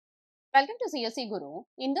Welcome to CSEGuru.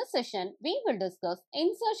 In this session, we will discuss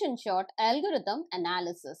insertion shot algorithm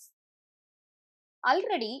analysis.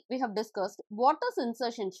 Already, we have discussed what is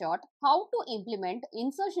insertion shot, how to implement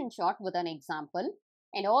insertion shot with an example,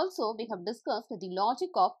 and also we have discussed the logic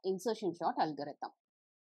of insertion shot algorithm.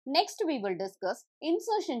 Next, we will discuss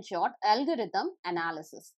insertion shot algorithm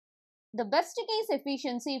analysis. The best case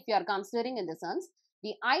efficiency, if you are considering in the sense,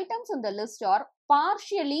 the items in the list are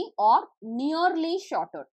partially or nearly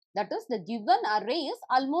shorted. That is, the given array is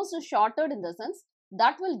almost shorted in the sense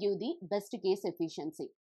that will give the best case efficiency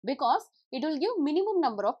because it will give minimum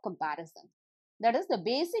number of comparison. That is, the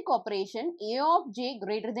basic operation a of j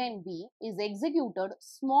greater than b is executed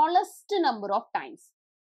smallest number of times.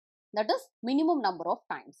 That is minimum number of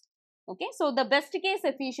times. Okay, so the best case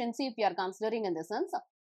efficiency, if you are considering in the sense,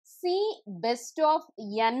 C best of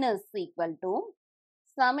n is equal to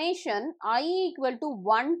summation I equal to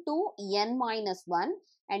 1 to n minus 1,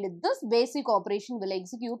 and this basic operation will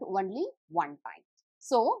execute only one time.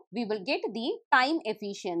 So, we will get the time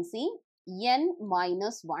efficiency n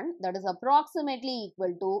minus 1, that is approximately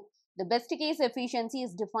equal to the best case efficiency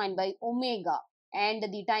is defined by omega and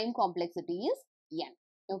the time complexity is n.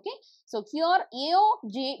 Okay, so here a of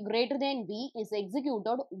j greater than b is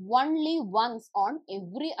executed only once on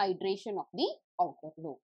every iteration of the outer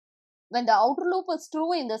loop. When the outer loop is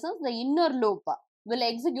true, in the sense the inner loop will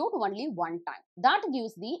execute only one time. That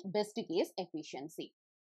gives the best case efficiency.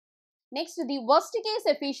 Next, the worst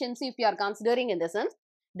case efficiency, if you are considering in the sense,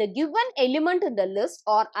 the given element in the list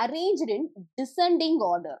are arranged in descending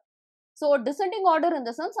order. So, descending order in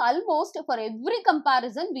the sense, almost for every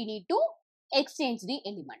comparison we need to exchange the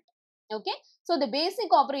element. Okay, so the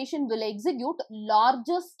basic operation will execute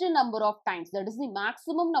largest number of times, that is the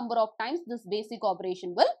maximum number of times this basic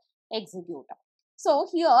operation will execute. So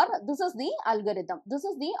here this is the algorithm, this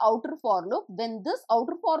is the outer for loop. When this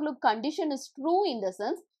outer for loop condition is true, in the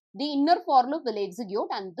sense the inner for loop will execute,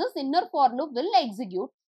 and this inner for loop will execute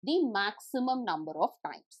the maximum number of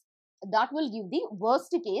times. That will give the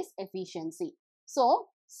worst case efficiency. So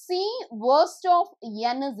C worst of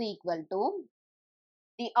n is equal to,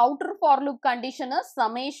 the outer for loop condition is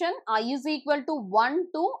summation I is equal to 1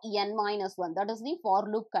 to n minus 1. That is the for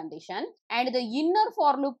loop condition. And the inner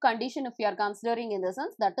for loop condition, if you are considering in the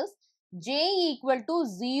sense, that is j equal to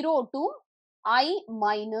 0 to I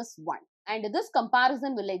minus 1. And this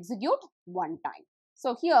comparison will execute one time.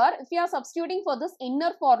 So here, if you are substituting for this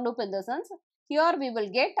inner for loop in the sense, here we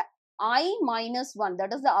will get I minus 1,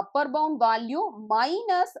 that is the upper bound value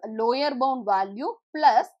minus lower bound value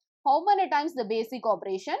plus how many times the basic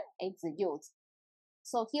operation executes.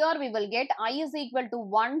 So here we will get I is equal to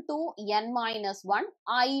 1 to n minus 1,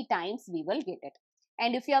 I times we will get it.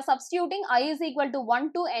 And if you are substituting I is equal to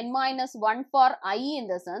 1 to n minus 1 for I in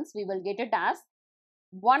the sense, we will get it as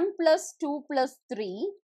 1 plus 2 plus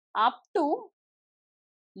 3 up to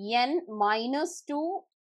n minus 2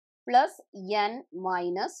 plus n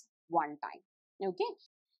minus 1 time. Okay,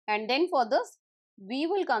 and then for this we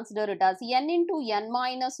will consider it as n into n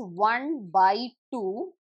minus 1 by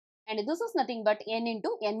 2, and this is nothing but n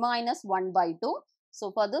into n minus 1 by 2.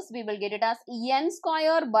 So for this we will get it as n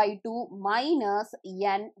square by 2 minus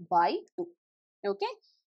n by 2. Okay,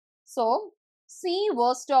 so C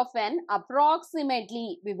worst of n,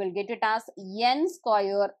 approximately we will get it as n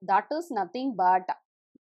square, that is nothing but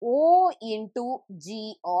O into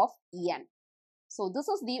G of n. So this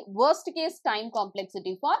is the worst case time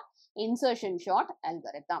complexity for insertion shot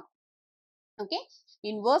algorithm. Okay,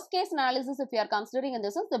 in worst case analysis, if you are considering in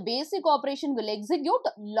this sense, the basic operation will execute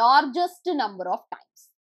largest number of times.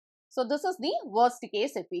 So this is the worst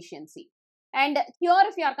case efficiency. And here,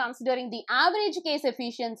 if you are considering the average case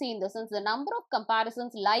efficiency, in the sense the number of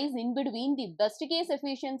comparisons lies in between the best case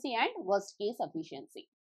efficiency and worst case efficiency.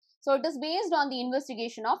 So it is based on the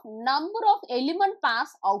investigation of number of element pairs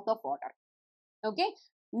out of order. Okay,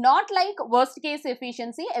 not like worst case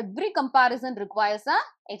efficiency, every comparison requires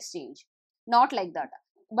a exchange. Not like that,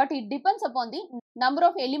 but it depends upon the number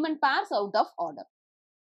of element pairs out of order.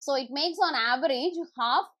 So it makes on average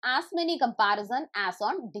half as many comparison as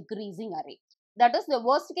on decreasing array. That is the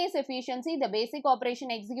worst case efficiency, the basic operation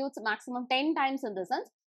executes maximum 10 times in the sense.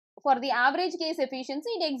 For the average case efficiency,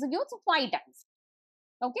 it executes 5 times.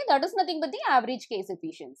 Okay, that is nothing but the average case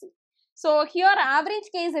efficiency. So here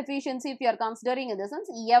average case efficiency, if you are considering in the sense,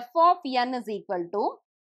 f of n is equal to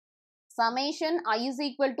summation I is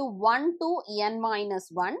equal to 1 to n minus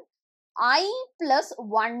 1, I plus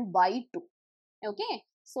 1 by 2. Okay,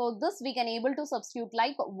 so this we can able to substitute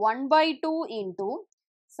like 1 by 2 into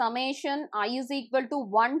summation I is equal to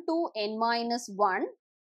 1 to n minus 1,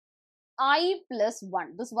 I plus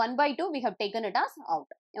 1. This 1 by 2 we have taken it as out.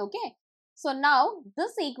 Okay, So now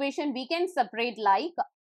this equation we can separate like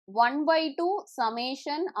 1 by 2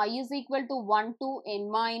 summation I is equal to 1 to n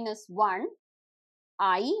minus 1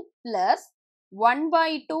 I plus 1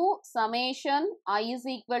 by 2 summation I is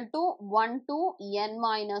equal to 1 to n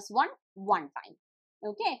minus 1 one time.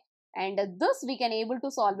 Okay. And this we can able to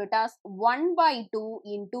solve it as 1 by 2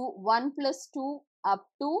 into 1 plus 2 up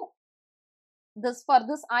to this. For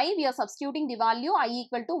this I we are substituting the value I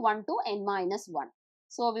equal to 1 to n minus 1.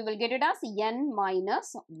 So we will get it as n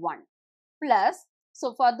minus 1 plus,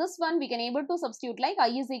 so for this one we can able to substitute like I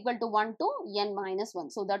is equal to 1 to n minus 1.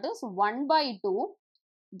 So that is 1 by 2.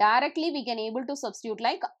 Directly we can able to substitute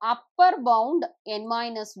like upper bound n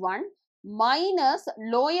minus 1 minus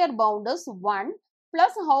lower bound is 1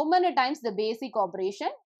 plus how many times the basic operation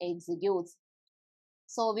executes.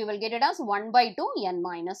 So we will get it as 1 by 2 n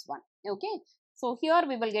minus 1. Okay. So here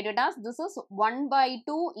we will get it as this is 1 by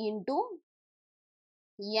 2 into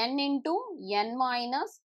n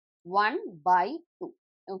minus 1 by 2.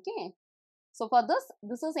 Okay. So for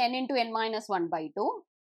this is n into n minus 1 by 2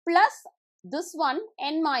 plus this one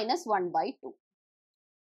n minus 1 by 2.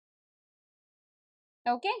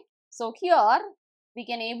 Okay. So here we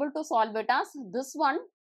can able to solve it as this one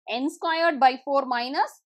n squared by 4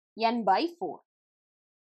 minus n by 4.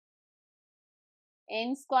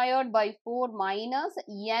 N squared by 4 minus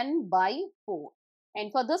n by 4. And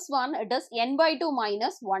for this one it is n by 2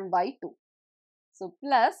 minus 1 by 2. So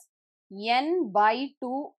plus n by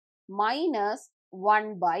 2 minus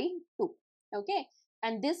 1 by 2. Okay.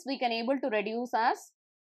 And this we can able to reduce as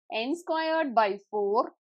n squared by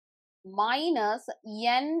 4 minus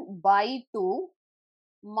n by 2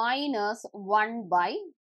 minus 1 by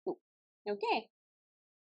 2. Okay.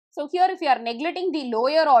 So here if you are neglecting the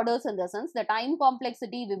lower orders in the sense, the time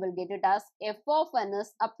complexity we will get it as f of n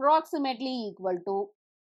is approximately equal to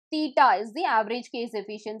theta is the average case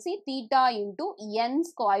efficiency, theta into n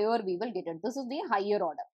square we will get it. This is the higher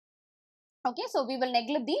order. Okay, so we will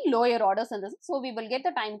neglect the lower orders in this. So we will get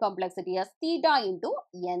the time complexity as theta into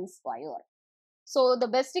n square. So the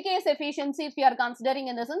best case efficiency if you are considering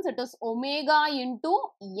in the sense, it is omega into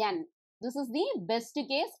n. This is the best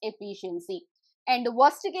case efficiency. And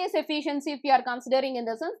worst case efficiency if you are considering in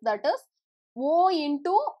the sense, that is O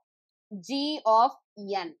into G of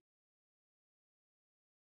n.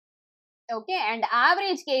 Okay, and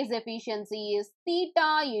average case efficiency is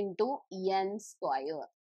theta into n square.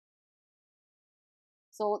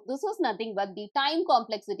 So this is nothing but the time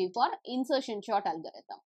complexity for insertion short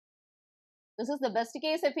algorithm. This is the best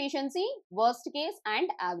case efficiency, worst case and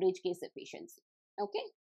average case efficiency. Okay.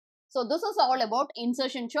 So this is all about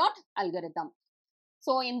insertion short algorithm.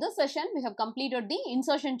 So in this session, we have completed the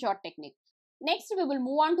insertion short technique. Next, we will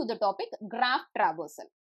move on to the topic graph traversal.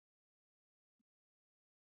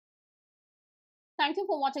 Thank you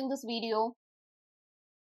for watching this video.